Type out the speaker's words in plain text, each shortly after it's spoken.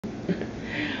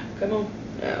come on.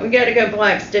 We gotta go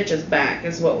 5 stitches back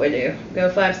is what we do. Go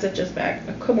 5 stitches back.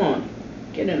 Oh, come on,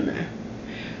 get in there.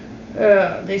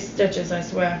 These stitches, I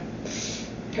swear.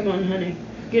 Come on, honey,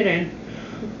 get in.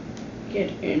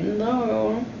 Get in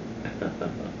though.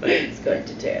 It's going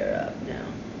to tear up now.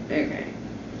 Okay.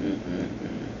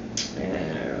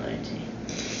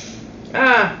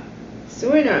 Alrighty.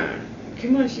 Sweetheart.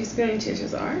 Come on, she's going to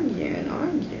just argue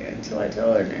until I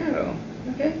tell her no.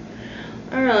 Okay?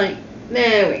 Alright.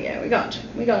 There we go.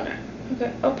 We got her.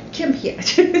 Okay. Oh, come here.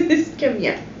 Come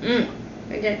here.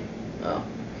 Okay. Oh,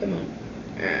 come on.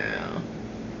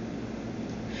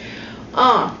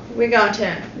 We got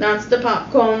it. That's the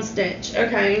popcorn stitch.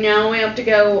 Okay, now we have to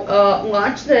go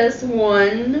watch this.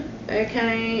 1,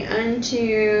 okay, and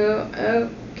 2,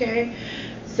 okay,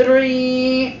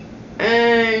 3,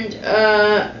 and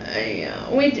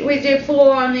we did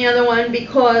 4 on the other one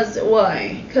because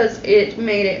why? Because it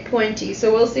made it pointy.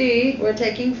 So we'll see. We're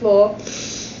taking 4,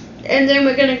 and then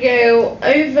we're gonna go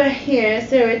over here.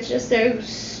 So it's just so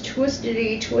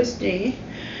twisty.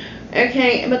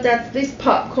 Okay, but that's this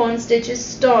popcorn stitches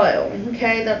style.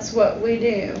 Okay, that's what we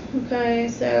do. Okay,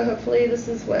 so hopefully this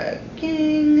is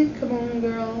working. Come on,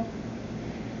 girl.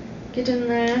 Get in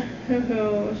there.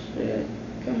 Oh, shit.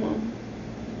 Come on.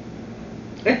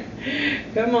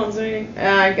 Come on, sweetie.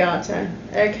 I got her.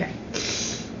 Okay.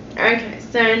 Okay,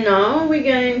 so now we're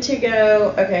going to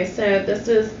go, okay, so this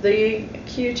is the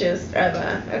cutest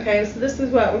ever. Okay, so this is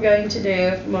what we're going to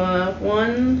do for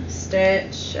 1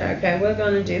 stitch. Okay, we're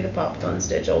going to do the popcorn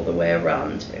stitch all the way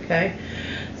around, okay,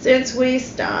 since we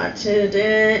started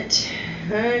it.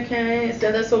 Okay,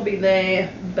 so this will be the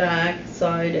back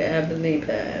side of the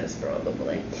purse,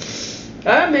 probably.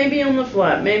 Or maybe on the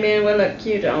flap. Maybe it will look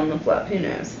cute on the flap, who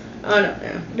knows. I don't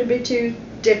know. It'll be 2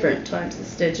 different types of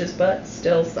stitches, but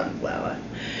still sunflower.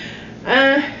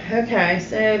 Okay,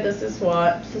 so this is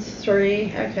what? This is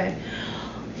 3, okay.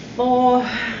 4,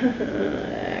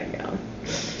 there we go.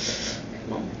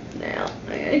 Come on, now,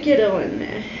 I gotta get on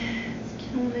there.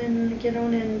 Get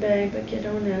on in, babe, get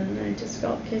on in. I just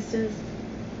got kisses.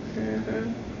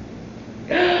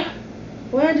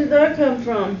 Where did that come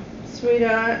from,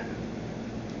 sweetheart?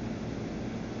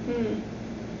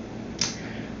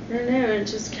 I don't know, it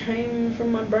just came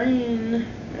from my brain.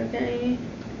 Okay.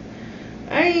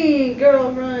 Hey,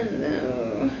 girl, run.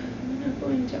 No. I'm not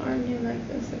going to argue like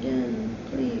this again.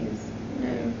 Please.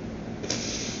 No.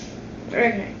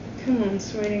 Okay. Come on,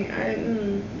 sweetie.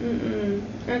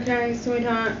 Okay,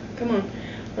 sweetheart. Come on.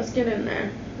 Let's get in there.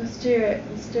 Let's do it.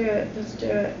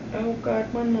 Oh,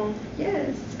 God, one more.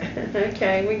 Yes.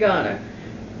 Okay, we got her.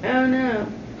 Oh, no.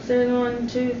 So 1,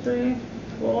 2, 3,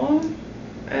 4.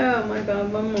 Oh my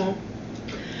God, one more.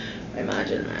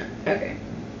 Imagine that. Okay.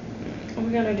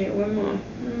 We gotta do one more.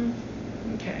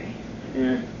 Okay.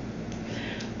 Yeah.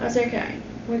 That's okay.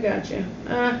 We got you.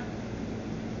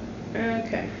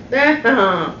 Okay.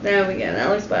 There we go. That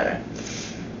looks better.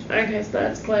 Okay, so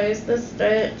let's close the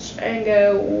stitch and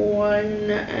go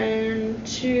 1 and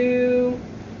 2.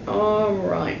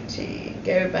 Alrighty.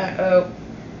 Go back. Oh.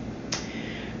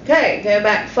 Okay, go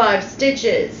back 5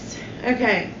 stitches.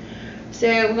 Okay. So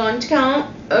we're going to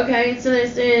count. Okay, so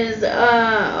this is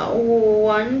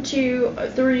 1, 2,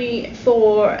 3,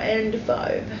 4, and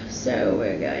 5. So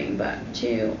we're going back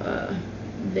to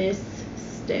this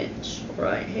stitch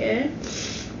right here.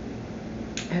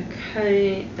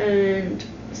 Okay, and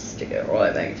stick it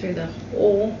right back through the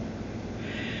hole.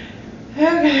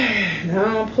 Okay,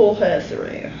 now I'll pull her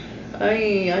through.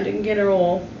 I didn't get her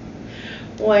all.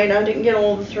 Wait, I didn't get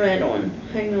all the thread on.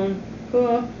 Hang on.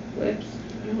 Oh, whoops.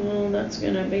 Oh, that's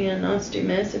going to be a nasty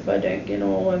mess if I don't get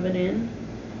all of it in.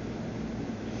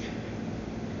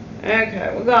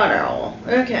 Okay, we got her all.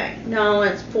 Okay, now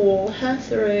let's pull her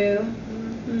through.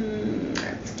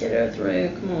 Let's get her through.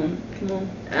 Come on.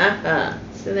 Aha.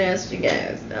 So there she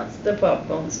goes. That's the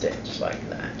popcorn stitch like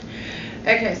that.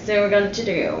 Okay, so we're going to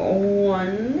do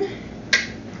 1,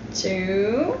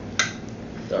 2,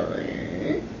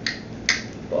 3,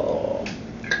 4.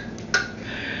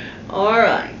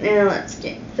 Alright, now let's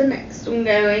get the next one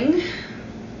going.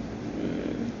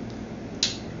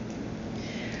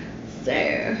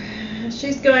 So,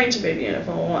 she's going to be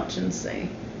beautiful. Watch and see.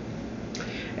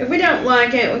 If we don't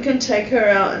like it, we can take her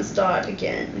out and start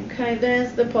again. Okay,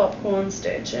 there's the popcorn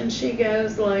stitch, and she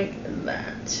goes like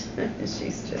that.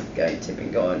 She's just going to be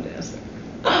gorgeous.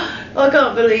 I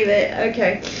can't believe it.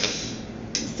 Okay.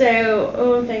 So,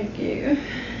 oh, thank you.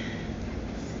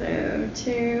 So,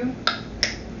 2.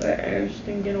 Where she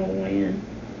didn't get all the way in.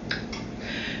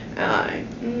 Alright.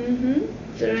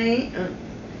 3.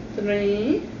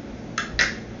 3.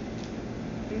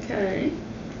 Okay.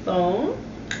 4.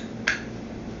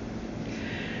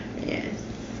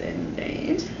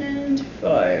 and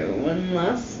 5, one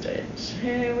last stitch.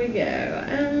 Here we go,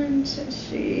 and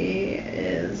she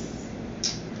is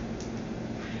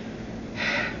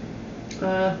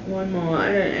one more.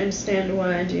 I don't understand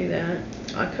why I do that.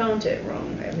 I count it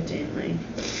wrong, evidently.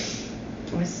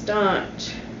 I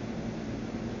start.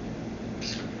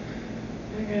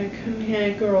 Okay, come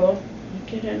here, girl.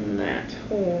 Get in that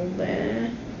hole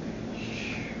there.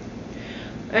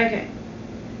 Okay.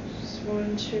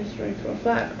 1, 2, 3, 4,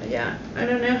 5. Yeah, I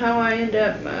don't know how I end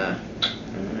up. I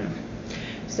don't know.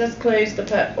 So let's close the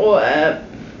petal up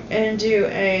and do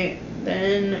a.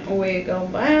 Then we go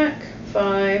back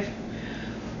 5.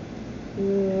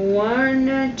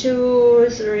 1, 2,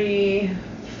 3,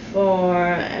 4,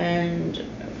 and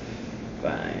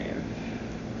 5.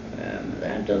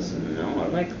 That does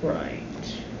not look right.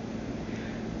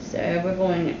 So we're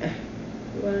going.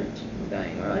 We're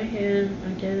going right here,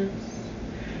 I guess.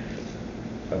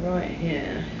 Right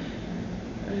here.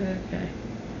 Okay.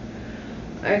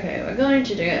 Okay, we're going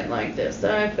to do it like this.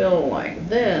 I feel like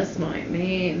this might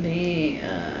be the,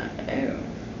 oh,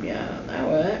 yeah, that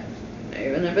works.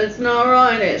 Even if it's not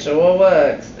right, it sure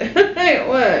works. It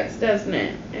works, doesn't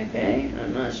it? Okay,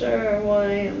 I'm not sure why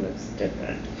it looks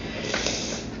different.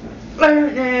 I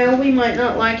don't know, we might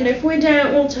not like it. If we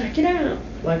don't, we'll check it out,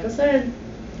 like I said.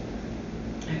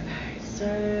 Okay,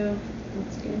 so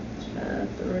let's get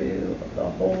through the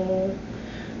whole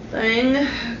thing.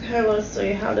 Okay, let's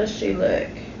see, how does she look?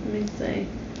 Let me see.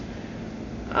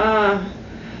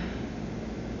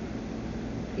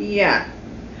 Yeah,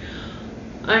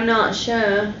 I'm not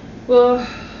sure. We'll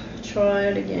try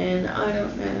it again. I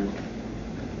don't know.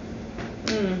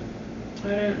 I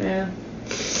don't know.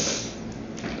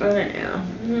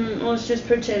 Let's just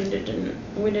pretend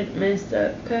we didn't mess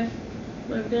up, okay?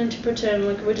 We're going to pretend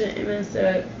like we didn't mess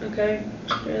up, okay?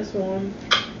 There's 1.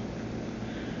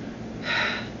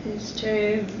 These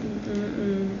 2.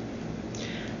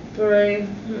 3.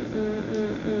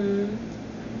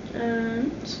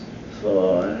 And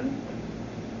 4.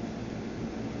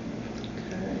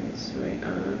 Okay,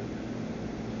 sweetheart.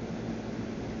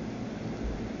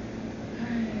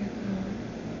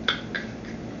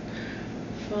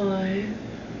 5.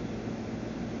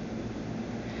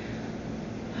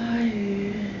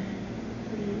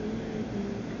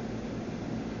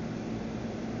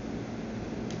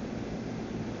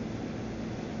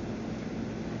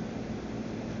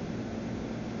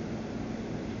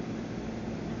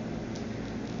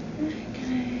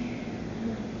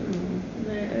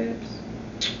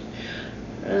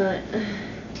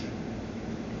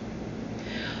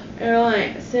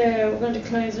 Alright, so we're going to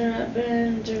close her up,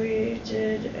 and we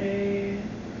did a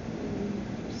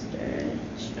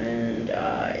stitch, and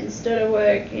instead of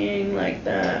working like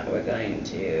that, we're going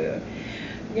to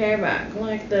go back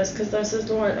like this, because this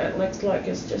is what it looks like.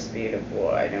 It's just beautiful.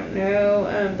 I don't know,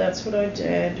 that's what I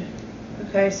did.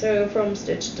 Okay, so from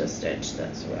stitch to stitch,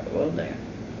 that's what we'll do.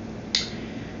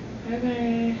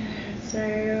 Okay,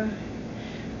 so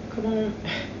come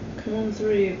on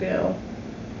through, girl.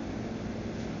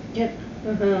 Get,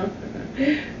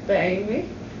 baby,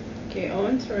 get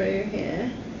on through here.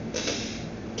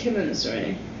 Come on,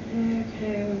 sweetie.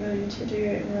 Okay, we're going to do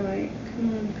it right.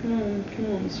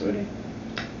 Come on, sweetie.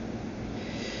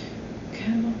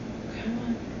 Come on.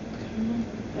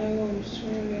 Oh,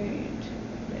 sweet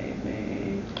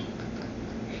baby.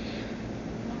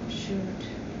 Oh, shoot.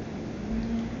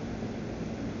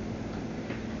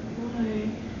 Why?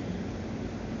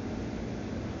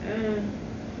 Okay,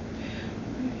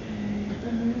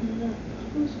 I'm not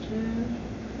positive.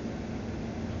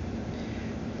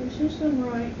 This is the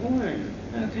right one.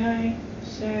 Okay,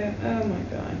 so, oh my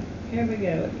god. Here we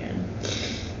go again.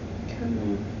 Come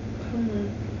on.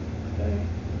 Okay.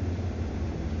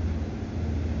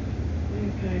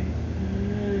 Okay.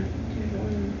 Good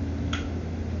one.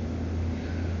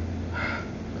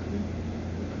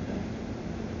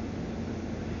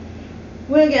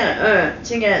 We'll get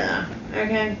together.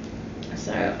 Okay.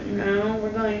 So now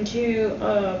we're going to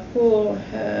pull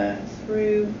her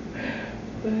through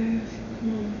both.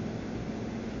 Come on.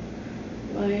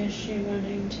 Why is she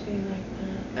wanting to be like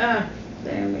that?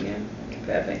 There we go.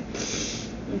 Perfect.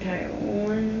 Okay,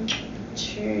 1,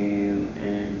 2,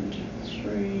 and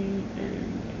 3,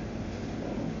 and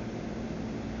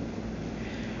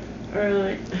 4.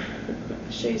 Alright.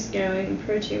 She's going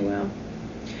pretty well.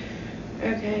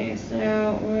 Okay,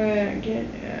 so we're Okay,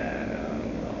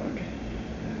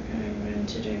 we're going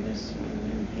to do this one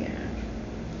in here.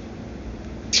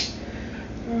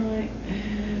 Alright,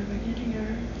 we're getting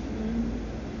her. 1,